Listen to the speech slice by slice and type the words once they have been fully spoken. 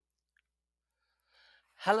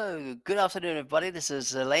Hello, good afternoon, everybody. This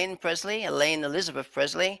is Elaine Presley, Elaine Elizabeth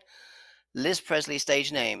Presley, Liz Presley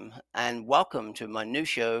stage name, and welcome to my new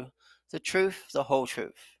show, The Truth, the Whole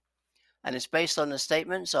Truth. And it's based on the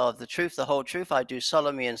statements of the truth, the whole truth. I do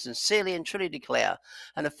solemnly and sincerely and truly declare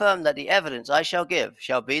and affirm that the evidence I shall give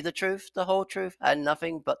shall be the truth, the whole truth, and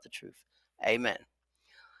nothing but the truth. Amen.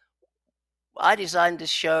 I designed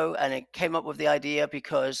this show and it came up with the idea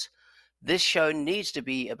because this show needs to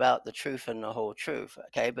be about the truth and the whole truth.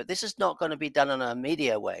 Okay. But this is not going to be done in a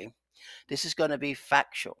media way. This is going to be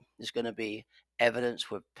factual. It's going to be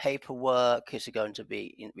evidence with paperwork. It's going to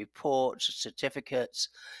be in reports, certificates,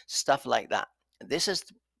 stuff like that. This is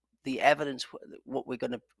the evidence, what we're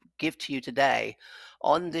going to give to you today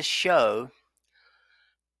on this show.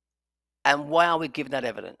 And why are we giving that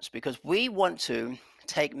evidence? Because we want to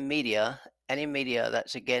take media, any media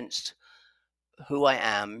that's against who I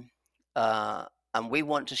am, and we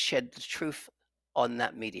want to shed the truth on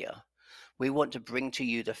that media. We want to bring to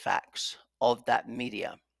you the facts of that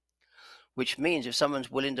media, which means if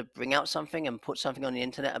someone's willing to bring out something and put something on the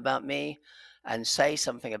internet about me and say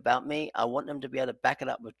something about me, I want them to be able to back it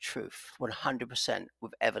up with truth, 100%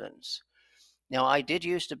 with evidence. Now, I did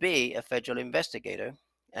used to be a federal investigator,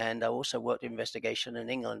 and I also worked investigation in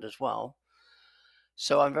England as well.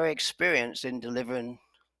 So I'm very experienced in delivering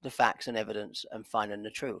the facts and evidence and finding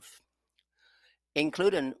the truth,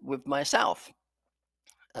 including with myself.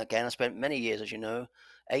 Again, I spent many years, as you know,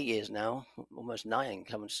 8 years now, almost nine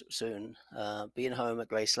coming soon, being home at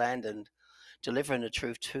Graceland and delivering the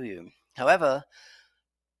truth to you. However,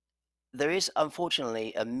 there is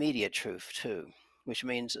unfortunately a media truth too, which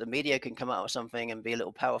means the media can come out with something and be a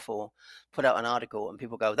little powerful, put out an article, and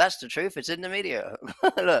people go, "That's the truth. It's in the media.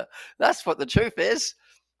 Look, that's what the truth is."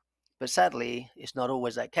 But sadly, it's not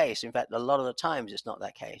always that case. In fact, a lot of the times it's not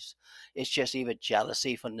that case. It's just either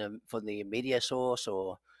jealousy from the media source,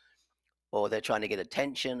 or they're trying to get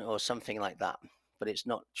attention or something like that. But it's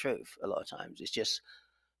not truth a lot of times. It's just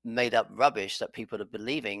made up rubbish that people are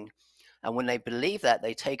believing. And when they believe that,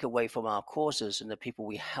 they take away from our causes and the people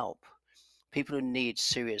we help, people who need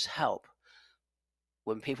serious help.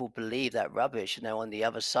 When people believe that rubbish and they're on the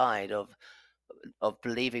other side of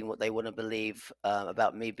believing what they want to believe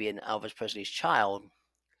about me being Elvis Presley's child,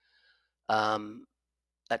 um,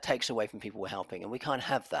 that takes away from people we're helping, and we can't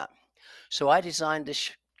have that. So I designed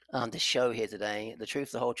this show here today, the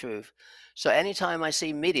truth, the whole truth. So anytime I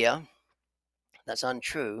see media that's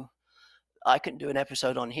untrue, I can do an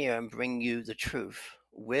episode on here and bring you the truth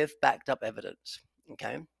with backed up evidence.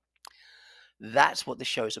 Okay, that's what the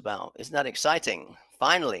show's about. Isn't that exciting?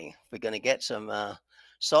 Finally, we're going to get some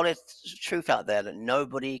solid truth out there that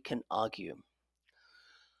nobody can argue.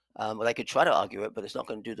 Well, they could try to argue it, but it's not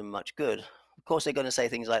going to do them much good. Of course, they're going to say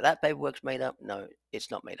things like that paperwork's made up. No,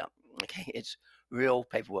 it's not made up. Okay, it's real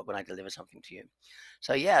paperwork when I deliver something to you.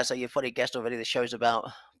 So yeah, so you've probably guessed already. The show's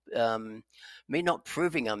about me not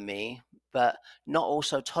proving I'm me, but not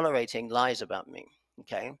also tolerating lies about me.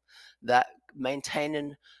 Okay, that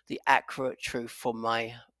maintaining the accurate truth for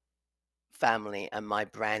my family and my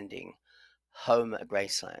branding, home at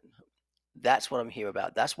Graceland. That's what I'm here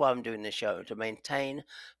about. That's why I'm doing this show, to maintain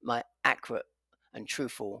my accurate and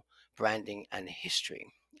truthful branding and history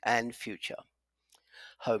and future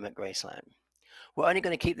home at Graceland. We're only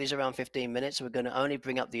going to keep these around 15 minutes. We're going to only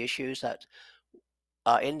bring up the issues that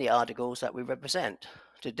are in the articles that we represent.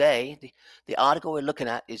 Today, the article we're looking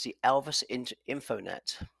at is the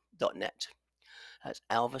elvisinfonet.net. That's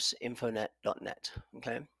elvisinfonet.net.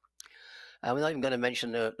 Okay. And we're not even going to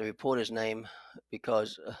mention the reporter's name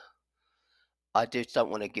because I just don't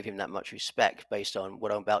want to give him that much respect based on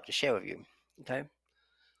what I'm about to share with you. Okay,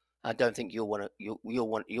 I don't think you'll want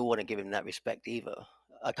to give him that respect either.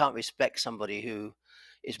 I can't respect somebody who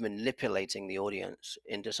is manipulating the audience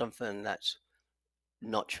into something that's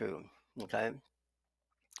not true. Okay,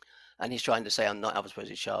 and he's trying to say I'm not Elvis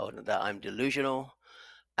Presley's child, and that I'm delusional,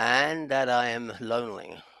 and that I am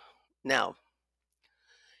lonely. Now,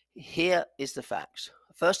 here is the facts.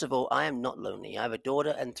 First of all, I am not lonely. I have a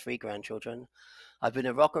daughter and three grandchildren. I've been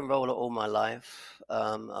a rock and roller all my life.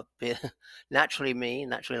 I've been naturally me,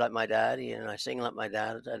 naturally like my dad, and I sing like my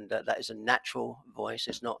dad, and that is a natural voice.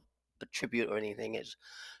 It's not a tribute or anything. It's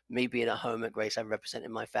me being at home at Grace. I'm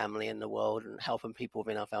representing my family in the world and helping people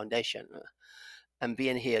within our foundation, and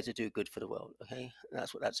being here to do good for the world. Okay,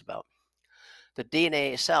 that's what that's about. The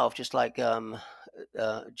DNA itself, just like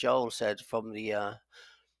Joel said from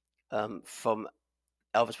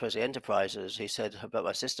Elvis Presley Enterprises, he said about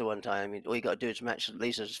my sister one time, all you got to do is match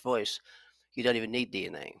Lisa's voice. You don't even need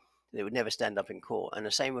DNA. It would never stand up in court. And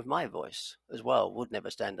the same with my voice as well, would never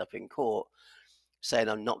stand up in court saying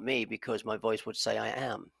I'm not me because my voice would say I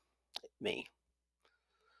am me.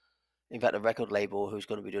 In fact, a record label who's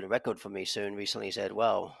going to be doing a record for me soon recently said,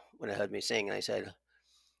 well, when they heard me sing, they said,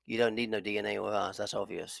 you don't need no DNA or us. That's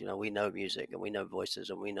obvious. We know music and we know voices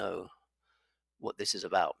and we know what this is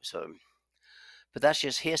about. So, but that's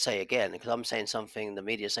just hearsay again, because I'm saying something, the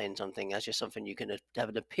media's saying something. That's just something you can have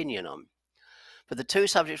an opinion on. But the two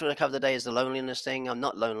subjects we're going to cover today is the loneliness thing. I'm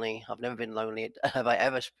not lonely. I've never been lonely. Have I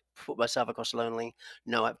ever put myself across lonely?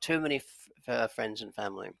 No, I have too many friends and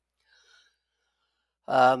family,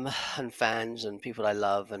 and fans and people I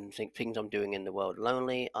love and things I'm doing in the world.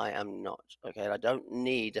 Lonely, I am not. Okay, I don't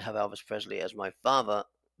need to have Elvis Presley as my father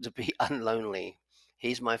to be unlonely.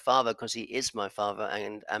 He's my father because he is my father,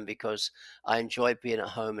 and because I enjoy being at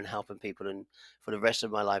home and helping people, and for the rest of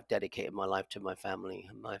my life, dedicated my life to my family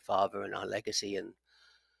and my father and our legacy and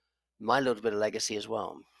my little bit of legacy as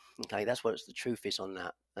well. Okay, that's what the truth is on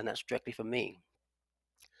that, and that's directly from me.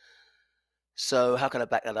 So how can I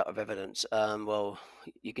back that up with evidence? Well,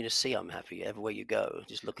 you can just see I'm happy everywhere you go.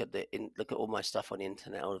 Just look at all my stuff on the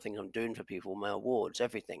internet, all the things I'm doing for people, my awards,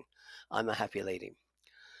 everything. I'm a happy lady.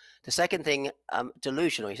 The second thing,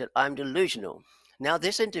 delusional. He said I'm delusional. Now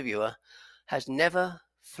this interviewer has never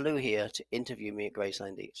flew here to interview me at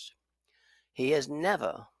Graceland East. He has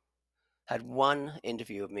never had one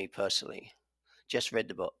interview with me personally. Just read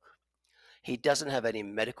the book. He doesn't have any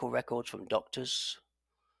medical records from doctors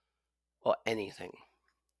or anything.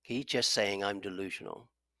 He's just saying I'm delusional.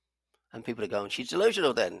 And people are going, she's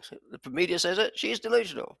delusional then. The media says it, she's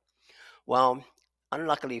delusional. Well,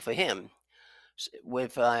 unluckily for him, while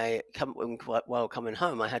coming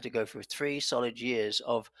home, I had to go through 3 solid years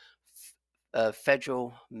of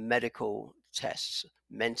federal medical tests,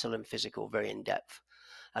 mental and physical, very in depth.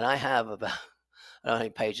 And I have about, I don't know how many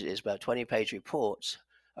pages it is, about 20-page reports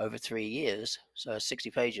over 3 years, so 60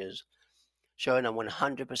 pages, showing I'm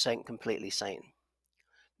 100% completely sane.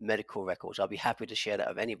 Medical records. I'll be happy to share that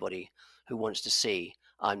with anybody who wants to see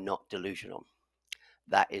I'm not delusional.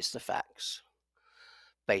 That is the facts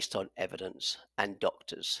based on evidence and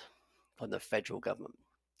doctors from the federal government.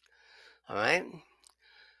 All right.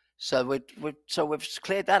 So we've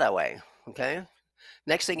cleared that away. Okay.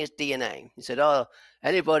 Next thing is DNA. He said, "Oh,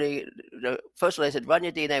 anybody." First of all, they said, "Run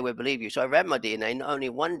your DNA. We believe you." So I ran my DNA. Not only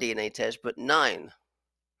one DNA test, but 9.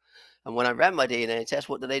 And when I ran my DNA test,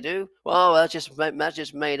 what did they do? Well, that's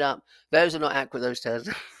just made up. Those are not accurate. Those tests.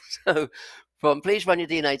 So, from please run your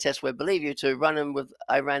DNA test. We believe you to run them with.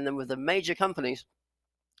 I ran them with the major companies,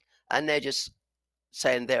 and they're just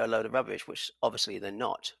saying they're a load of rubbish, which obviously they're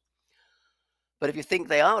not. But if you think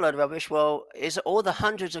they are a load of rubbish, well, is all the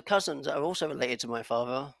hundreds of cousins that are also related to my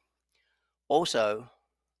father also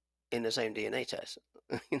in the same DNA test?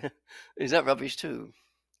 Is that rubbish too?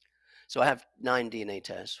 So I have 9 DNA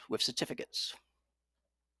tests with certificates.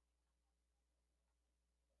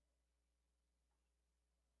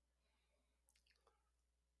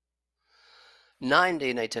 9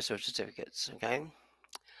 DNA tests with certificates, okay?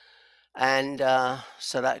 And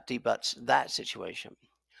so that debuts that situation.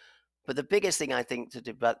 But the biggest thing I think to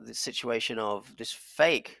debut the situation of this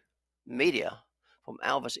fake media from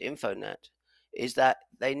Elvis Infonet is that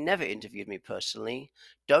they never interviewed me personally,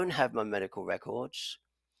 don't have my medical records,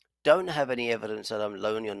 don't have any evidence that I'm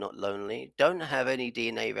lonely or not lonely, don't have any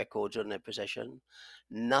DNA records on their possession,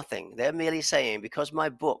 nothing. They're merely saying because my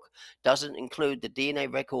book doesn't include the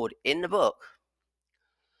DNA record in the book,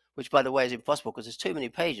 which by the way is impossible because there's too many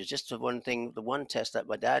pages. Just the one thing, the one test that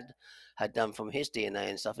my dad had done from his DNA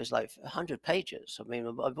and stuff is like 100 pages. I mean,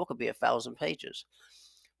 my book would be 1,000 pages,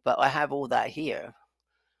 but I have all that here.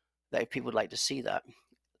 That if people would like to see that,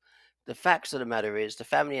 the facts of the matter is the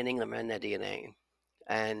family in England ran their DNA,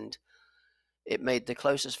 and it made the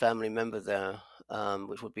closest family member there,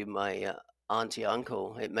 which would be my auntie,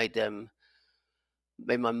 uncle. It made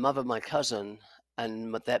my mother my cousin,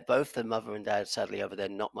 and that both the mother and dad sadly over there,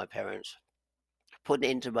 not my parents. Putting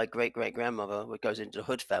it into my great great grandmother, which goes into the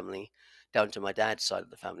Hood family, down to my dad's side of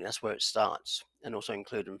the family. That's where it starts, and also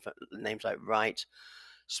including names like Wright,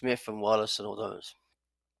 Smith, and Wallace, and all those.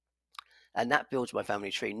 And that builds my family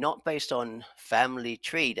tree, not based on family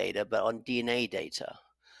tree data, but on DNA data.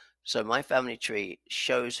 So my family tree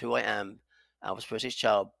shows who I am, Elvis Presley's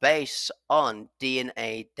child, based on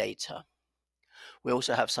DNA data. We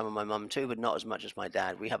also have some of my mum too, but not as much as my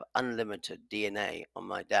dad. We have unlimited DNA on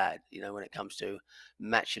my dad, when it comes to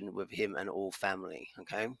matching with him and all family.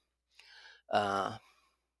 Okay. Uh,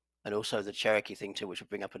 and also the Cherokee thing too, which we'll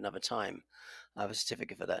bring up another time. I have a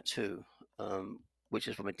certificate for that too, which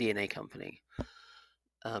is from a DNA company.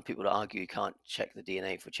 People argue you can't check the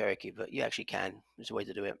DNA for Cherokee, but you actually can. There's a way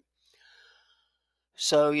to do it.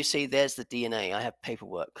 So you see, there's the DNA. I have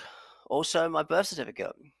paperwork. Also, my birth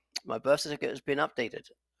certificate. My birth certificate has been updated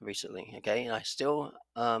recently. Okay, and I still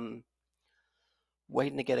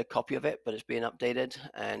waiting to get a copy of it, but it's being updated,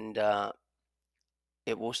 and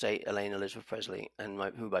it will say Elaine Elizabeth Presley and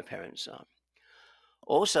who my parents are.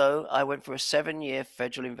 Also, I went for a 7-year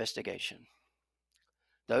federal investigation.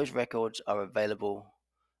 Those records are available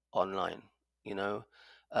online, you know,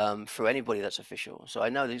 for anybody that's official. So I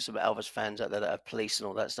know there's some Elvis fans out there that are police and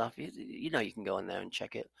all that stuff. You know, you can go on there and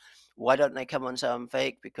check it. Why don't they come on and say I'm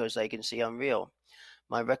fake? Because they can see I'm real.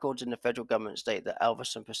 My records in the federal government state that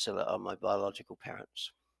Elvis and Priscilla are my biological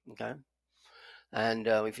parents. Okay. And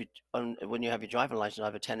if you when you have your driving license, I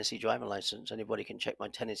have a Tennessee driving license. Anybody can check my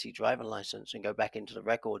Tennessee driving license and go back into the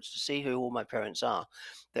records to see who all my parents are.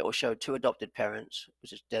 That will show 2 adopted parents,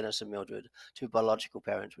 which is Dennis and Mildred, 2 biological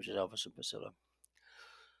parents, which is Elvis and Priscilla.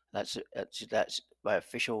 That's my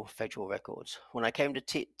official federal records. When I came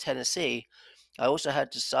to Tennessee, I also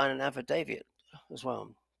had to sign an affidavit as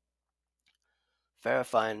well,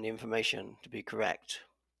 verifying the information to be correct,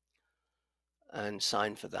 and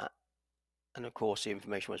sign for that. And of course, the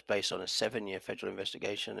information was based on a 7-year federal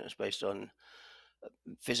investigation. It was based on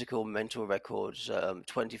physical, mental records,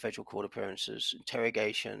 20 federal court appearances,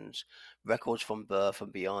 interrogations, records from birth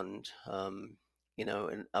and beyond,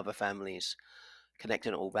 and other families,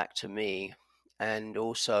 connecting it all back to me, and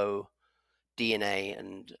also DNA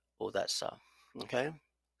and all that stuff. Okay.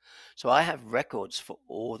 So I have records for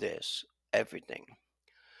all this, everything.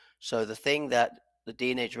 So the thing that the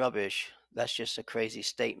DNA is rubbish, that's just a crazy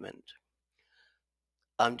statement.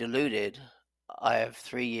 I'm deluded. I have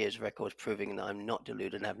 3 years records proving that I'm not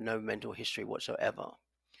deluded and have no mental history whatsoever.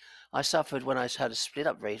 I suffered when I had a split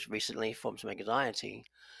up race recently from some anxiety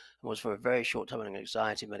and was for a very short time on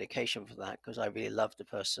anxiety medication for that because I really loved the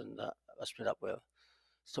person that I split up with.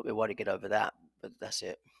 It took me a while to get over that, but that's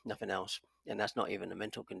it, nothing else. And that's not even a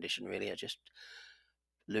mental condition, really. I just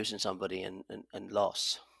losing somebody and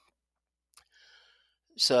loss.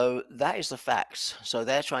 So that is the facts. So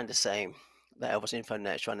they're trying to say that Elvis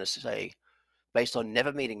InfoNet is trying to say, based on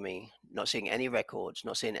never meeting me, not seeing any records,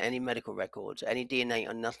 not seeing any medical records, any DNA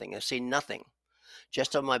or nothing. I've seen nothing.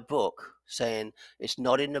 Just on my book saying it's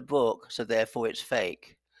not in the book, so therefore it's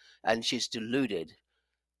fake. And she's deluded,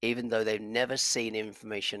 even though they've never seen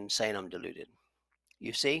information saying I'm deluded.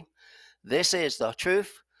 You see, this is the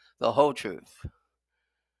truth, the whole truth.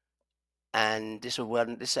 And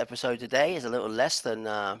this episode today is a little less than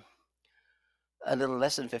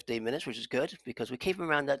 15 minutes, which is good because we keep them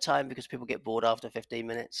around that time because people get bored after 15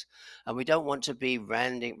 minutes, and we don't want to be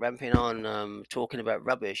ramping on talking about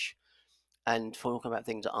rubbish and talking about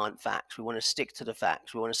things that aren't facts. We want to stick to the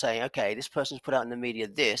facts. We want to say, okay, this person's put out in the media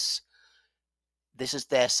this is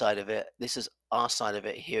their side of it, this is our side of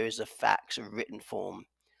it. Here is the facts in written form,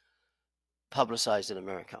 publicized in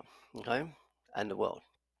America, okay, and the world.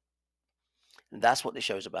 And that's what this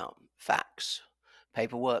show's about: facts,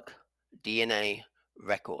 paperwork, DNA,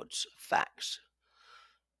 records, facts.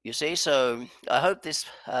 You see, so I hope this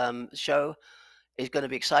show is going to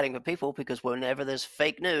be exciting for people because whenever there's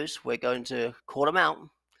fake news, we're going to call them out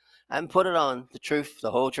and put it on the truth,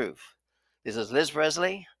 the whole truth. This is Liz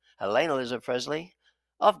Presley, Helena Elizabeth Presley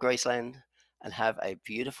of Graceland, and have a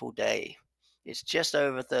beautiful day. It's just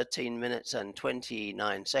over 13 minutes and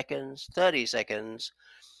 29 seconds, 30 seconds,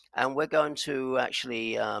 and we're going to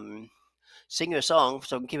actually sing you a song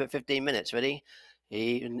so we can keep it 15 minutes. Ready?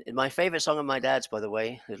 My favorite song of my dad's, by the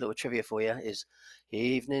way, a little trivia for you, is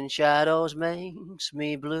 "Evening Shadows Makes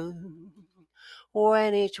Me Blue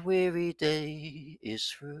When Each Weary Day Is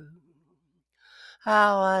Through.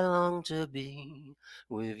 How I long to be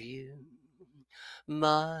with you,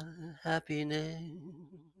 my happiness.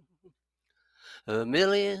 A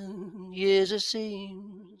million years it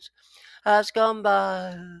seems has gone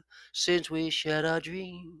by since we shared our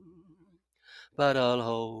dream, but I'll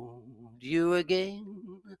hold you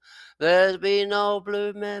again. There's been no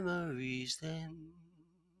blue memories then."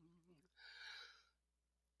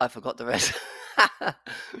 I forgot the rest.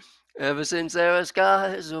 Ever since our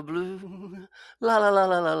skies were blue, la la la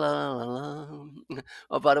la la la la la.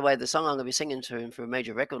 Oh, by the way, the song I'm going to be singing to him for a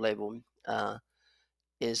major record label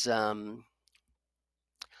is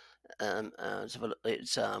it's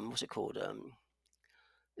what's it called?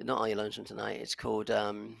 Not Are You Lonesome Tonight? It's called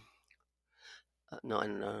no,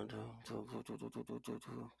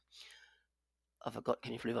 I forgot.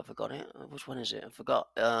 Can you believe I forgot it? Which one is it? I forgot.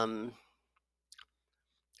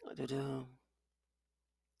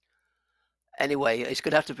 Anyway, it's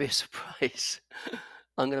gonna have to be a surprise.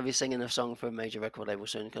 I'm gonna be singing a song for a major record label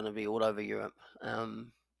soon. It's gonna be all over Europe.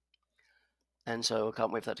 And so I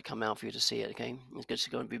can't wait for that to come out for you to see it. Okay, it's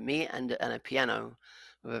just going to be me and a piano,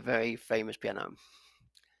 with a very famous piano.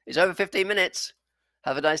 It's over 15 minutes.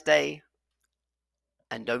 Have a nice day,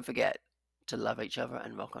 and don't forget to love each other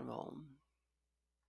and rock and roll.